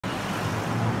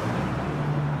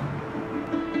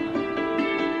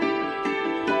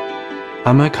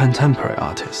I'm a contemporary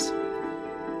artist.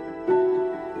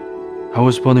 I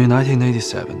was born in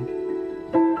 1987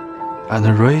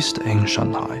 and raised in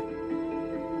Shanghai.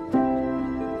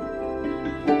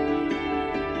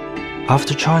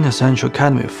 After China's Central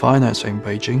Academy of Finance in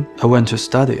Beijing, I went to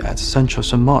study at Central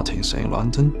St. Martin's in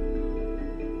London.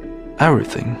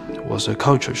 Everything was a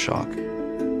culture shock.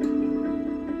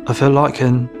 I felt like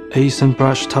an Eastern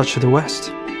brush touched the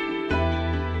West.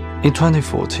 In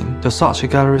 2014, the Saatchi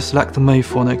Gallery selected me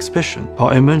for an exhibition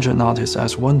of emerging artists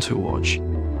as one to watch.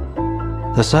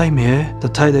 The same year, the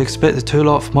Tate exhibited 2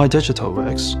 lot of my digital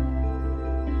works.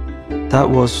 That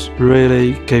was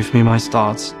really gave me my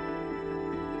start.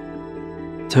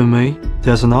 To me,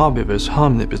 there's an obvious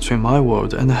harmony between my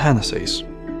world and the Hennessy's.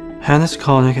 Hennessy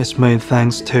Cognac is made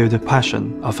thanks to the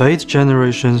passion of 8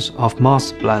 generations of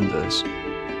master blenders.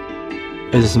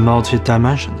 It is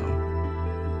multidimensional.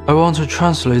 I want to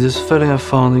translate this feeling I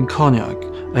found in cognac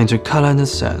into color and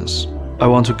sense. I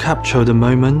want to capture the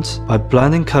moment by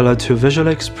blending color to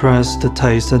visually express the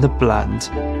taste and the blend,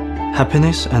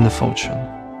 happiness and the fortune.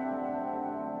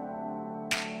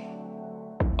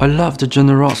 I love the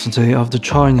generosity of the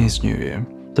Chinese New Year.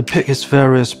 The pig is a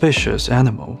very auspicious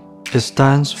animal. It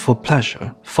stands for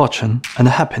pleasure, fortune, and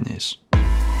happiness.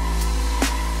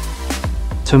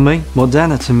 To me,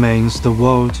 modernity means the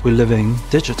world we live in,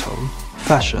 digital,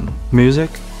 fashion, music.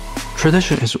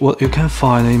 Tradition is what you can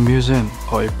find in a museum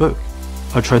or a book.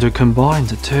 I try to combine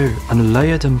the two and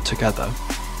layer them together.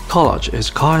 Collage is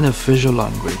kind of visual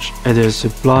language. It is a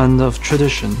blend of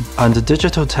tradition and the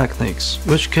digital techniques,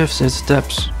 which gives it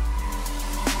depth.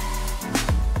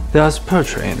 There's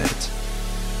poetry in it.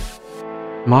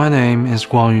 My name is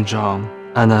Guangyu Zhang,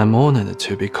 and I'm honored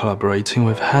to be collaborating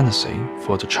with Hennessy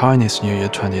for the Chinese New Year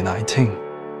 2019.